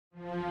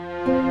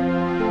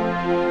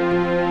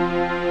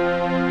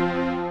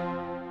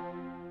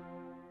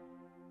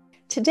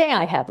Today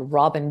I have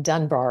Robin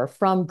Dunbar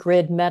from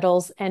Grid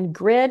Metals, and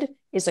Grid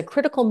is a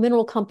critical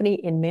mineral company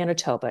in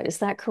Manitoba. Is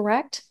that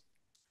correct?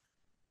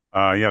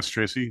 Yes,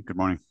 Tracy. Good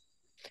morning.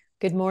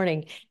 Good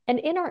morning. And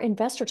in our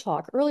investor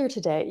talk earlier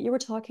today, you were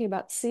talking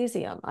about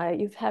cesium.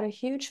 You've had a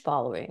huge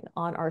following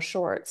on our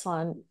shorts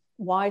on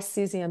why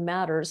cesium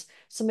matters.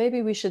 So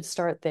maybe we should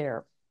start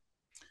there.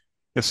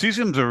 Yeah,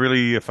 cesium is a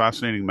really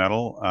fascinating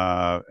metal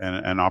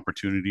and an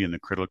opportunity in the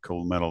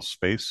critical metal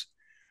space.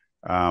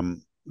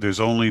 There's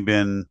only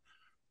been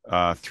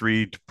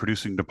three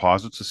producing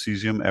deposits of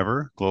cesium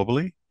ever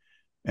globally,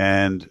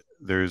 and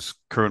there's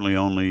currently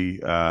only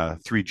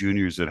three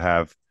juniors that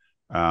have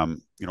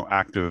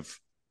active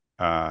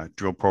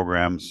drill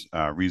programs,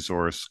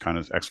 resource kind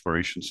of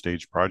exploration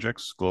stage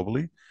projects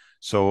globally.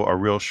 So a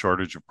real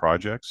shortage of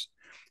projects,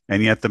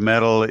 and yet the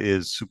metal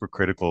is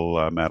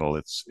supercritical metal.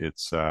 It's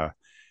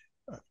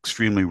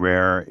extremely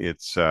rare.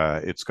 It's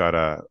got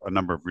a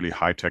number of really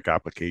high tech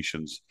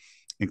applications,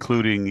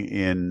 including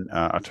in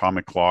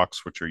atomic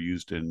clocks, which are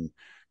used in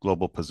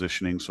global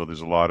positioning. So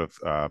there's a lot of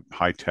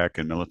high tech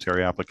and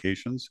military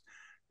applications.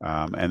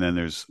 And then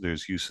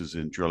there's uses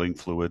in drilling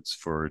fluids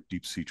for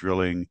deep sea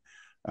drilling,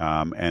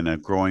 and a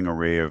growing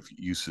array of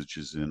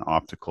usages in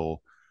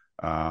optical,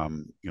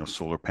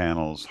 solar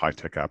panels, high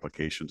tech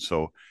applications.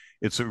 So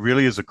it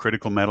really is a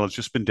critical metal. It's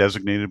just been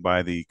designated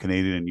by the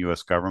Canadian and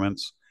U.S.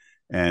 governments.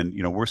 And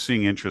we're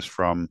seeing interest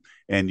from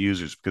end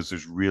users because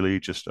there's really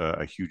just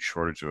a huge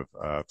shortage of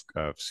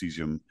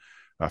cesium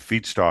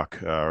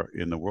feedstock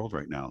in the world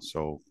right now.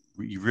 So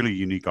really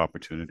unique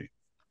opportunity.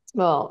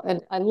 Well,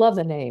 and I love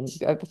the name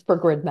for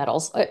Grid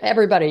Metals.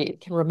 Everybody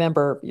can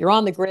remember you're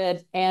on the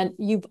grid, and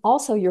you've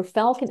also your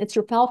Falcon, it's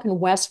your Falcon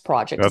West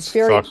project. It's That's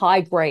very thought.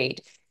 high grade.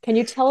 Can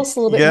you tell us a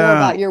little bit more Yeah,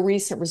 about your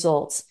recent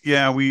results?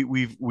 yeah.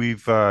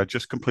 We've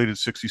just completed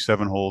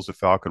 67 holes at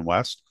Falcon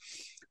West.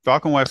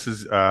 Falcon West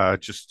is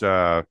it's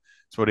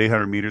about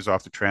 800 meters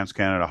off the Trans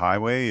Canada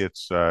Highway.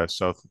 It's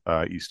south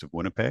east of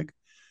Winnipeg.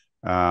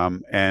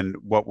 And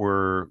what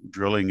we're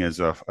drilling is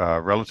a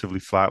relatively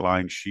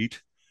flat-lying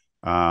sheet,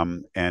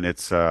 and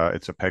it's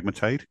a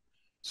pegmatite.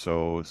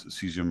 So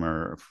cesium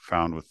are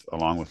found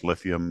along with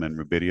lithium and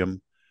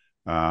rubidium.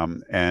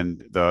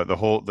 And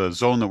the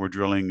zone that we're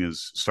drilling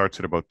starts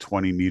at about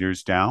 20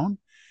 meters down,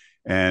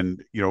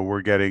 and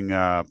we're getting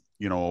a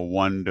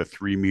 1 to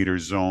 3 meter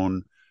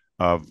zone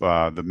of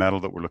the metal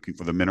that we're looking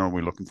for. The mineral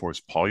we're looking for is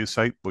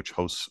pollucite, which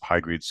hosts high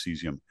grade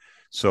cesium.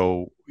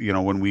 So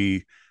when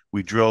we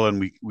drill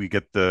and we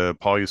get the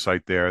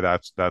pollucite there,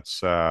 that's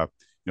the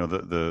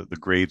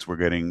grades we're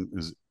getting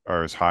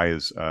are as high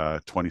as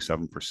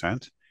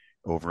 27%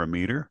 over a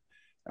meter,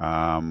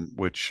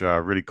 which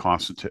really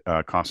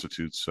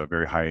constitutes a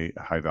very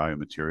high value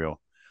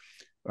material.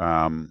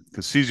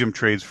 Because cesium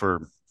trades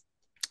for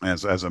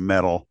as a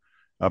metal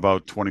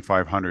about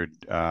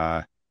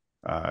 2,500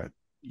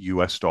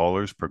 US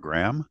dollars per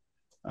gram.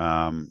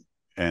 And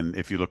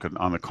if you look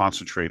on the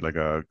concentrate, like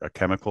a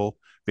chemical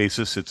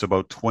basis, it's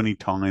about 20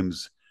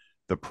 times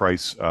the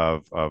price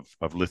of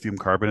lithium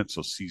carbonate.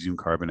 So cesium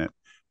carbonate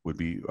would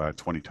be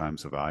 20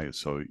 times the value.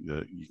 So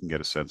you can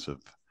get a sense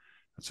of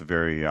it's a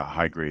very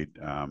high grade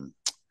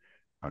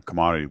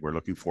commodity we're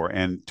looking for.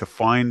 And to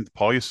find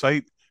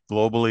pollucite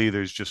globally,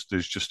 there's just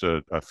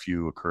a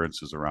few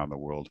occurrences around the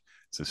world.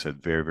 As I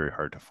said, very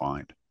hard to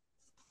find.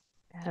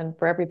 And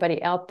for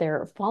everybody out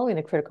there following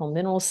the critical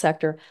minerals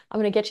sector, I'm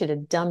going to get you to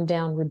dumb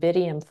down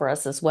rubidium for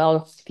us as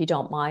well, if you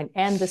don't mind,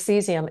 and the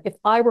cesium. If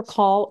I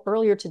recall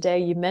earlier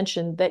today, you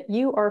mentioned that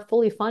you are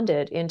fully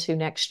funded into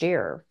next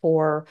year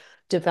for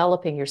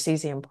developing your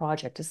cesium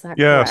project. Is that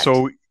Yeah, correct?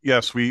 so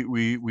yes,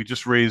 we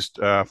just raised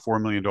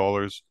 $4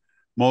 million.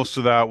 Most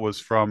of that was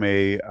from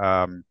a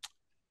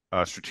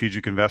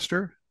strategic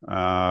investor,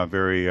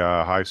 very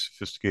high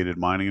sophisticated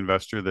mining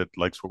investor that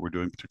likes what we're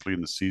doing, particularly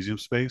in the cesium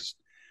space.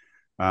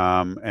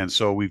 And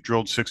so we've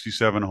drilled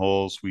 67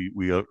 holes. We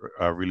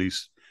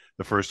released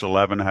the first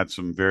 11, had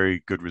some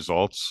very good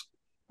results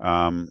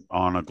on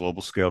a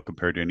global scale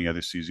compared to any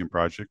other cesium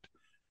project.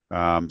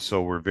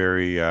 So we're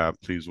very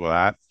pleased with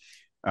that.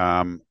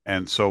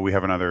 And so we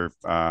have another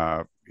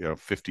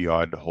 50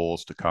 odd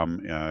holes to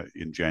come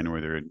in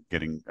January. They're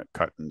getting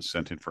cut and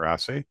sent in for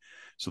assay.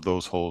 So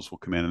those holes will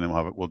come in, and then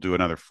we'll do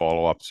another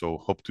follow up. So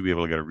hope to be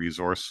able to get a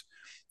resource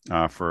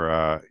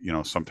for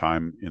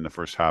sometime in the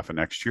first half of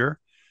next year.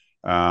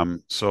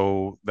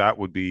 So that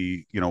would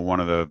be one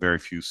of the very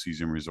few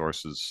cesium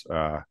resources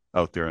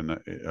out there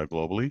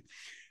globally.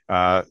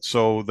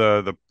 So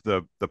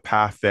the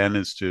path then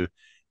is to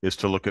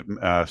look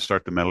at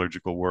start the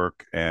metallurgical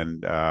work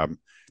and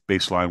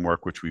baseline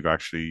work, which we've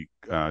actually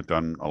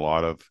done a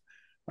lot of,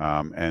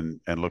 and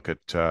look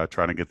at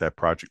trying to get that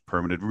project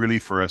permitted, really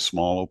for a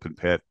small open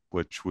pit,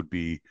 which would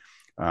be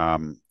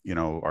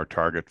our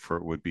target for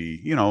it would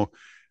be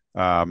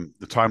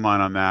the timeline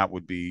on that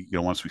would be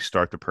once we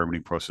start the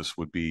permitting process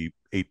would be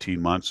 18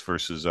 months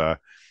versus a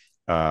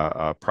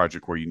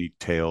project where you need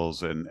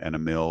tails and a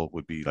mill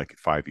would be like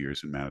 5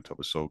 years in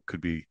Manitoba. So it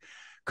could be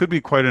could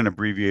be quite an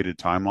abbreviated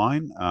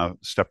timeline.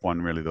 Step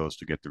one, really, though, is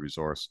to get the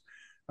resource.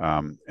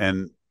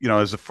 And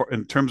as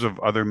in terms of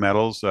other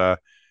metals, the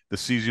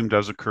cesium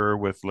does occur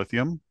with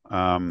lithium.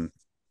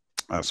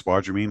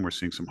 Spodumene, we're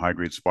seeing some high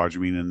grade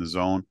spodumene in the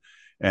zone,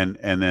 and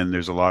then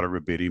there's a lot of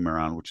rubidium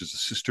around, which is a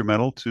sister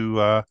metal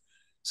to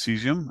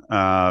cesium.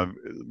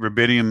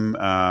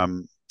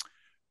 Rubidium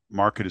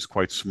market is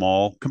quite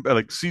small.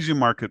 Like cesium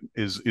market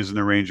is in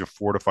the range of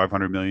 400 to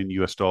 500 million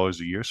US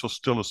dollars a year, so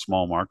still a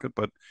small market,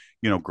 but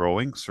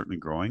growing, certainly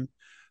growing.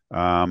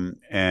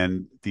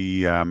 And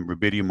the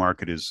rubidium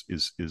market is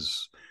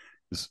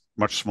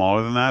much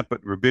smaller than that,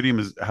 but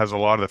rubidium has a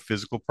lot of the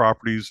physical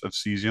properties of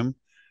cesium,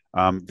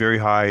 very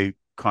high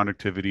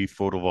conductivity,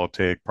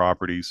 photovoltaic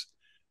properties.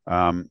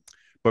 Um,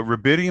 but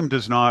rubidium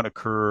does not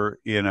occur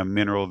in a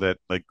mineral that,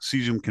 like,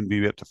 cesium can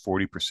be up to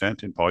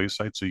 40% in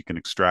pollucite, so you can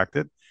extract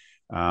it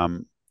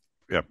um,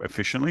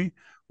 efficiently,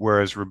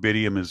 whereas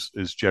rubidium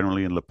is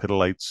generally in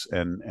lepidolites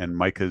and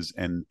micas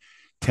and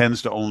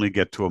tends to only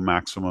get to a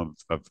maximum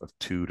of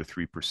 2 to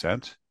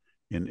 3%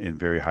 in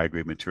very high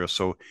grade materials.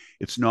 So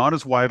it's not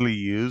as widely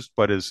used,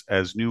 but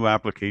as new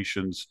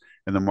applications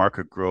and the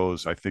market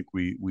grows, I think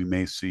we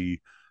may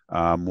see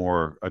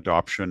more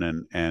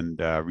adoption and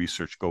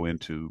research go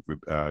into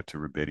to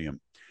rubidium.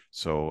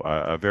 So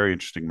a very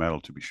interesting metal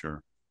to be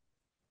sure.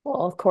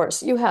 Well, of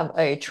course, you have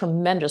a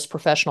tremendous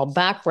professional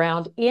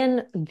background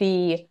in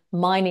the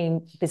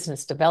mining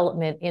business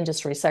development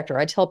industry sector.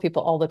 I tell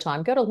people all the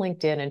time, go to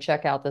LinkedIn and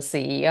check out the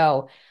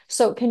CEO.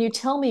 So, can you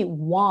tell me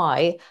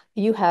why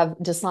you have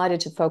decided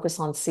to focus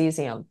on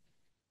cesium?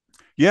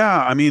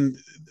 Yeah, I mean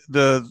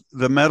the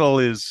metal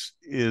is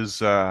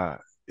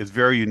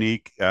very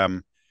unique.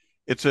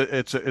 It's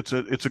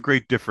a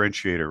great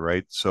differentiator,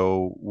 right?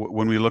 So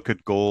when we look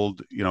at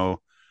gold,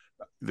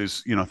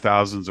 there's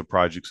thousands of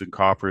projects. In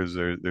coppers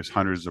there's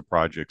hundreds of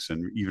projects,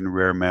 and even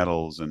rare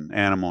metals and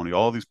antimony,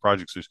 all these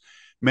projects. There's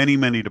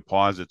many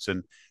deposits,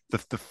 and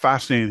the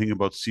fascinating thing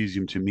about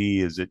cesium to me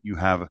is that you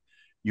have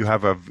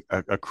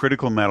a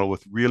critical metal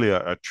with really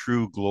a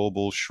true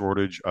global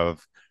shortage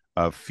of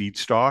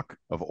feedstock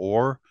of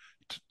ore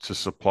to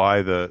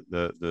supply the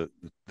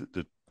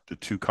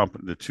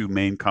two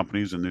main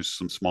companies, and there's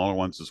some smaller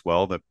ones as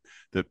well that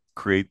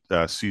create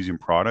cesium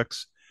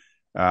products.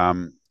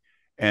 Um,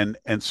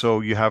 and so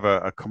you have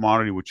a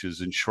commodity which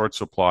is in short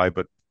supply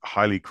but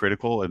highly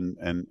critical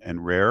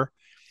and rare.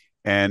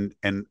 And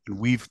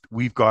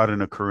we've got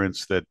an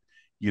occurrence that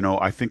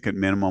I think at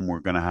minimum we're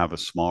going to have a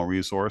small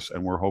resource,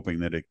 and we're hoping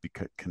that it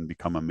can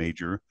become a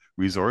major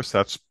resource.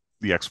 That's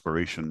the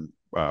exploration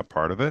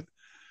part of it.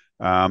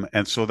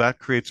 And so that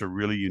creates a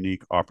really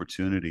unique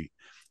opportunity.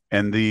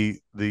 And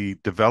the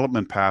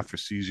development path for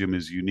cesium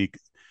is unique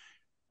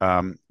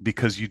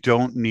because you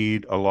don't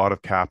need a lot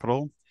of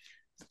capital,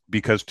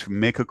 because to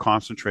make a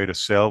concentrate a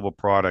saleable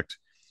product,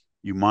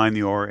 you mine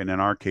the ore, and in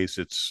our case,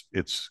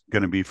 it's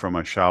going to be from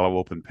a shallow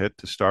open pit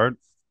to start,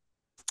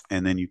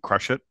 and then you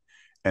crush it,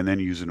 and then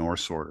use an ore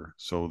sorter.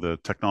 So the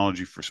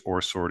technology for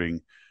ore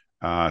sorting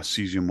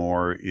cesium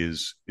ore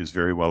is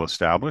very well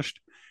established,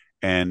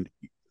 and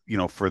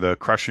for the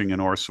crushing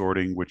and ore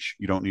sorting, which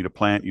you don't need a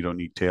plant, you don't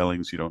need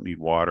tailings, you don't need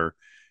water,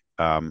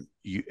 and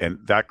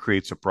that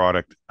creates a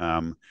product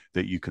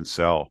that you can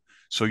sell.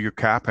 So your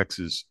capex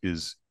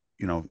is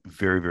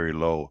very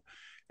low,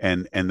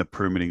 and the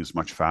permitting is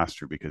much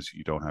faster because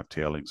you don't have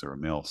tailings or a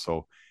mill.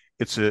 So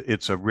it's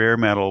a rare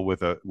metal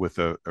with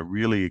a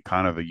really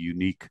kind of a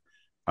unique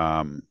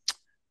um,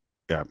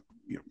 yeah,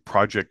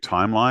 project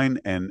timeline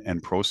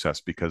and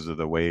process because of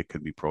the way it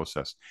can be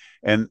processed.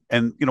 And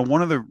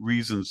one of the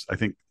reasons I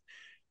think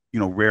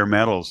rare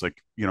metals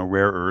like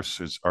rare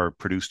earths are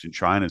produced in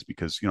China is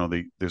because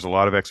there's a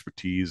lot of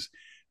expertise.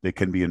 They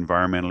can be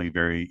environmentally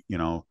very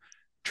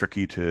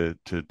tricky to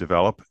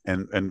develop,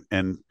 and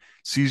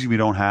cesium, we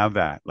don't have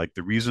that. Like,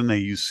 the reason they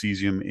use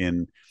cesium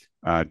in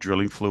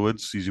drilling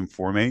fluids, cesium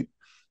formate,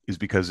 is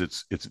because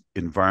it's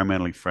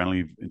environmentally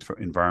friendly,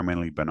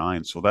 environmentally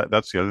benign. So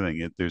that's the other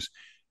thing. There's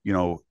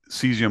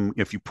cesium,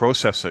 if you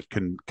process it,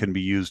 can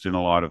be used in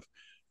a lot of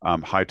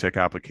high tech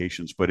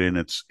applications, but in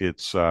its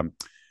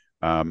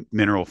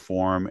mineral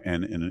form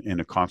and in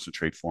a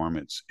concentrate form,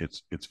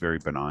 it's very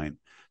benign.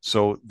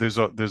 So there's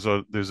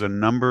a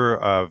number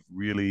of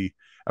really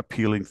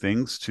appealing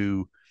things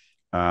to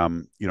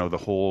the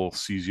whole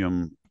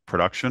cesium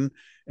production,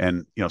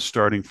 and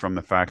starting from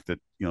the fact that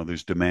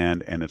there's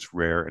demand, and it's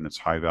rare, and it's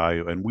high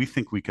value, and we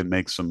think we can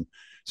make some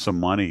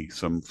money,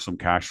 some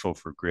cash flow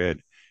for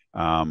grid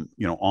on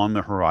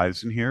the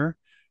horizon here.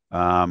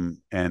 And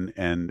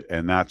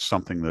that's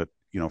something that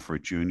for a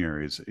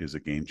junior is a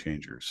game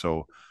changer.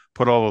 So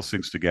put all those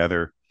things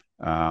together,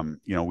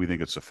 we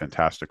think it's a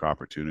fantastic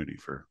opportunity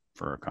for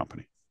our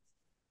company.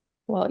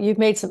 Well, you've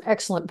made some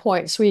excellent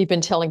points. We've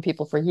been telling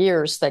people for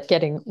years that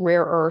getting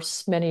rare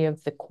earths, many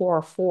of the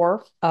core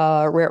four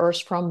rare earths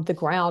from the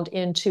ground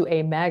into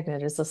a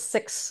magnet is a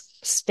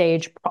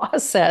stage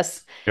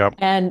process. Yep.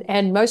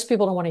 And most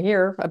people don't want to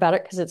hear about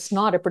it because it's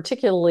not a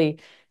particularly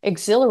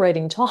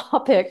exhilarating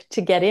topic to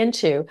get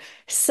into.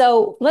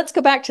 So let's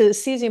go back to the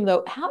cesium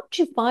though. How did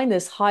you find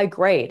this high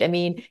grade? I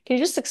mean, can you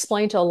just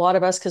explain to a lot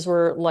of us, because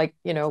we're like,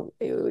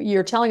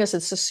 you're telling us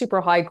it's a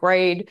super high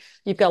grade,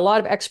 you've got a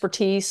lot of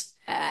expertise.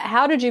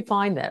 How did you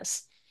find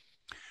this?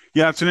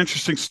 Yeah, it's an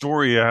interesting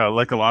story.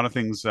 Like a lot of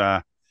things,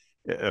 a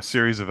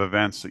series of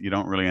events that you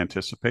don't really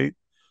anticipate.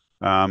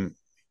 Um,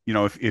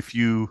 if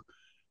you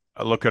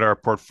look at our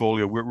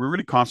portfolio, we're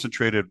really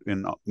concentrated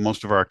in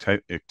most of our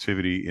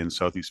activity in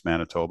southeast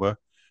Manitoba.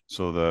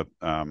 So the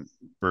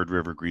Bird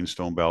River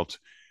Greenstone Belt.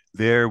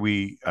 There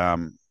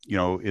in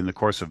the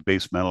course of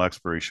base metal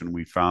exploration,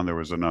 we found there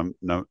was a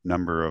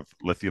number of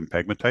lithium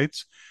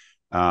pegmatites,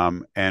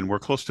 and we're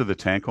close to the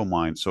Tanko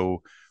mine.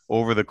 So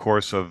over the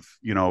course of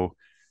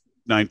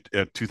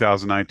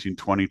 2019,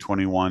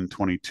 2021,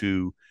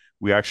 22,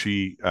 we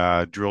actually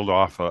drilled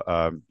off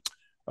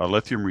a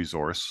lithium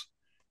resource,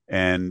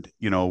 and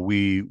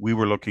we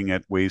were looking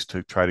at ways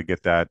to try to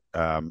get that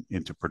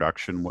into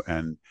production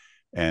and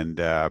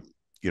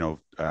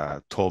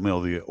toll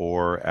mill the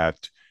ore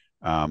at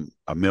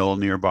a mill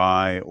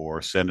nearby,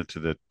 or send it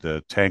to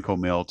the Tanko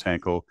mill.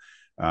 Tanko,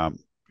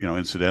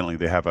 incidentally,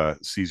 they have a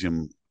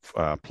cesium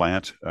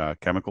plant,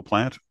 chemical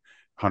plant,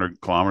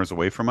 100 kilometers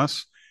away from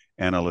us,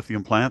 and a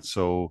lithium plant.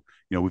 So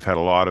we've had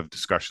a lot of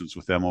discussions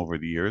with them over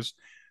the years.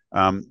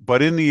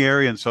 But in the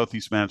area in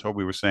southeast Manitoba,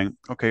 we were saying,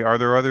 okay, are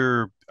there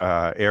other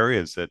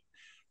areas that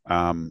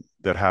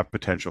have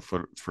potential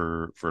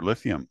for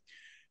lithium?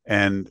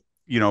 And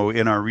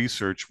in our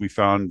research, we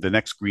found the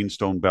next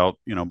greenstone belt,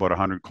 about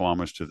 100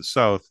 kilometers to the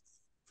south.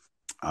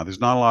 There's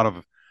not a lot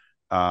of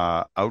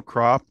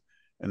outcrop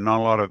and not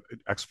a lot of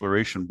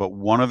exploration, but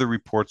one of the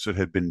reports that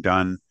had been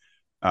done,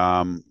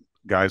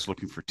 guys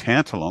looking for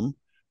tantalum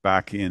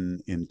back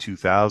in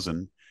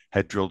 2000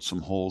 had drilled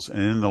some holes,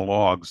 and in the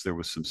logs there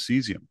was some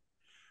cesium.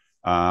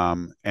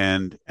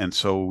 And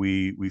so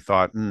we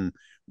thought,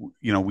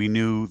 we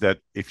knew that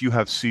if you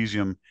have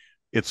cesium,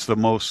 it's the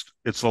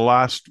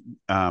last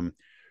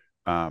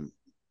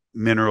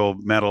mineral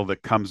metal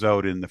that comes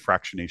out in the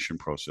fractionation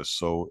process.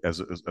 So as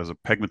a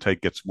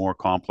pegmatite gets more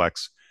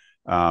complex,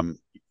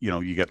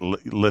 you get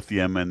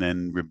lithium and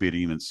then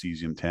rubidium and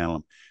cesium,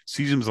 tantalum.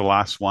 Cesium is the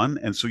last one,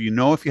 and so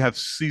if you have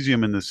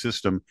cesium in the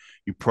system,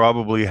 you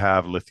probably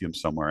have lithium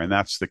somewhere, and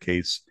that's the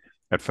case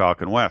at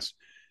Falcon West.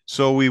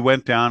 So we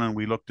went down and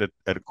we looked at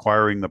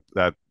acquiring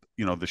the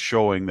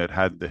showing that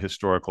had the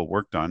historical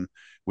work done,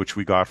 which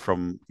we got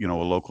from a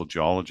local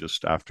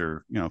geologist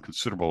after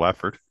considerable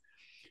effort,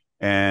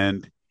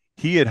 and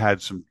he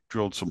had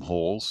drilled some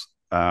holes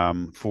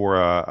for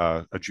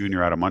a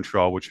junior out of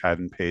Montreal, which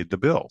hadn't paid the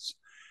bills.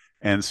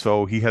 And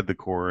so he had the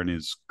core in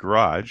his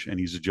garage, and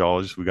he's a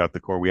geologist. We got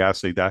the core, we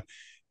assayed that,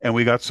 and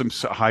we got some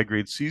high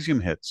grade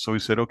cesium hits. So we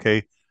said,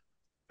 okay,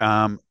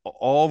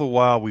 all the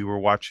while we were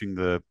watching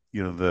the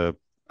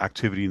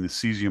activity in the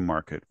cesium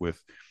market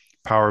with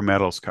Power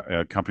Metals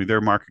company.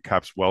 Their market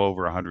cap's well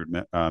over $100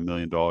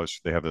 million.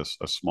 They have a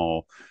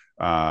small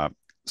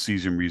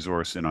cesium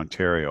resource in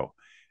Ontario,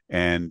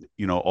 and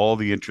all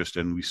the interest.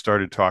 And we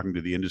started talking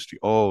to the industry.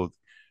 Oh,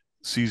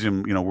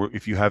 cesium,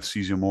 if you have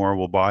cesium ore,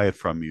 we'll buy it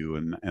from you,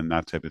 and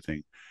that type of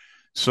thing.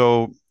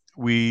 So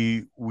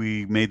we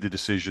made the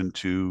decision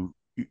to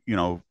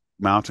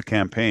mount a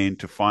campaign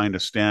to find a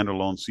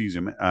standalone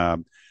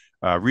cesium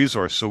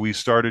resource. So we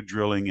started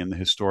drilling in the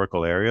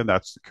historical area.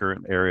 That's the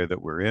current area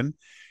that we're in,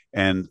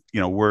 and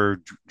we're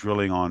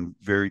drilling on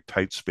very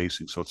tight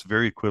spacing. So it's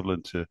very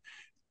equivalent to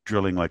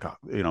drilling like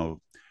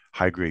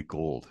high grade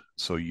gold.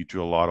 So you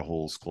drill a lot of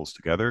holes close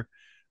together.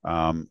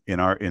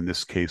 In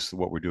this case,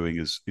 what we're doing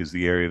is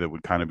the area that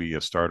would kind of be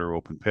a starter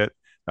open pit.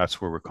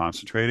 That's where we're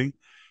concentrating,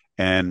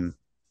 and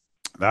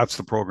that's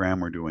the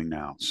program we're doing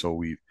now. So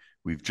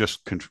we've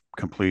just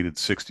completed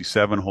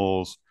 67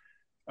 holes.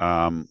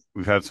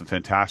 We've had some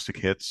fantastic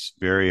hits,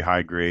 very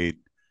high grade,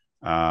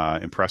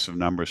 impressive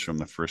numbers from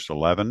the first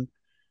 11,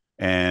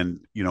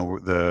 and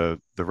the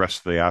rest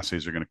of the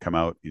assays are going to come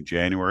out in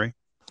January.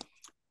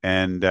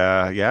 And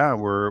yeah,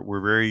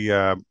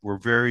 we're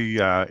very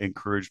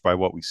encouraged by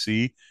what we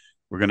see.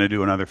 We're going to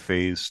do another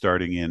phase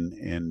starting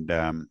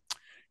in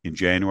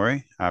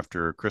January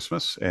after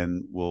Christmas,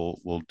 and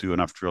we'll do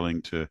enough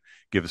drilling to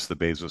give us the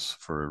basis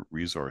for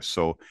resource.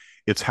 So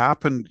it's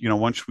happened.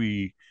 Once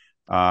we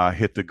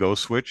hit the go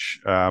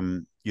switch,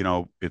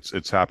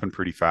 it's happened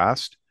pretty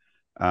fast.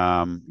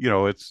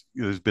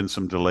 There's been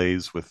some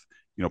delays with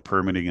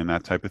permitting and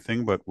that type of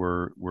thing, but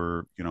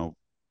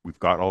we've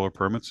got all our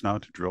permits now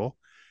to drill.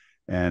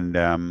 And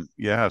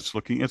yeah, it's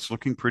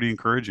looking pretty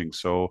encouraging.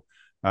 So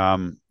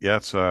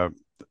yeah,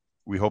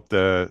 we hope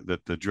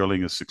that the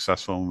drilling is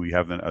successful and we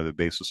have the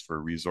basis for a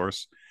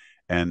resource,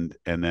 and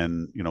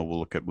then we'll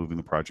look at moving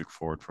the project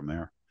forward from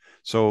there.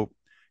 So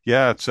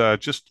yeah, it's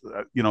just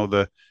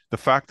the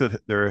fact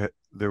that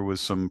there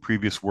was some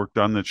previous work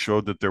done that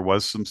showed that there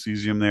was some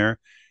cesium there.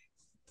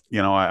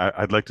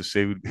 I'd like to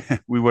say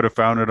we would have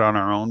found it on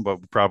our own, but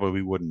we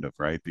probably wouldn't have,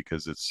 right?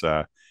 Because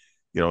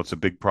it's a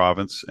big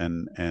province,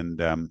 and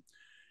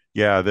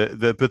yeah,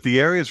 but the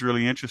area is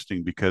really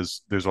interesting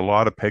because there's a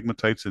lot of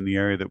pegmatites in the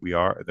area that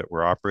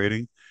we're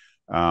operating.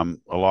 A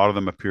lot of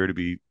them appear to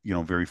be,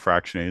 very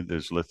fractionated.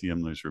 There's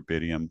lithium, there's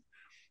rubidium.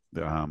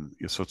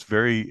 So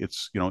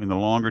in the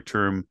longer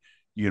term,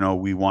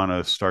 we want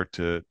to start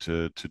to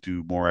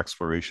do more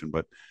exploration,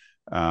 but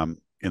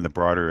in the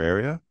broader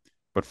area.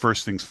 But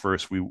first things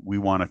first, we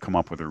want to come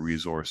up with a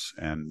resource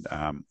and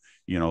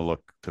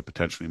look to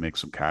potentially make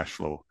some cash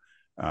flow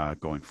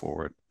going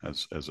forward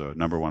as a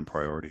number one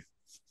priority.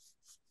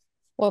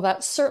 Well,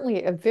 that's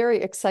certainly a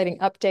very exciting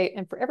update.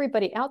 And for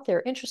everybody out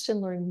there interested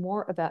in learning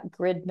more about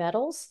grid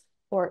metals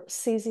or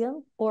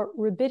cesium or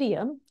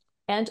rubidium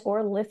and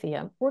or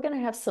lithium, we're going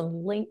to have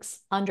some links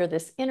under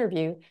this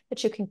interview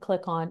that you can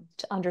click on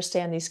to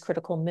understand these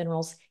critical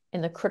minerals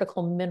in the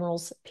critical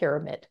minerals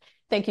pyramid.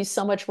 Thank you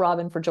so much,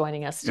 Robin, for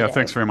joining us Yeah,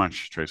 thanks today. very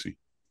much, Tracy.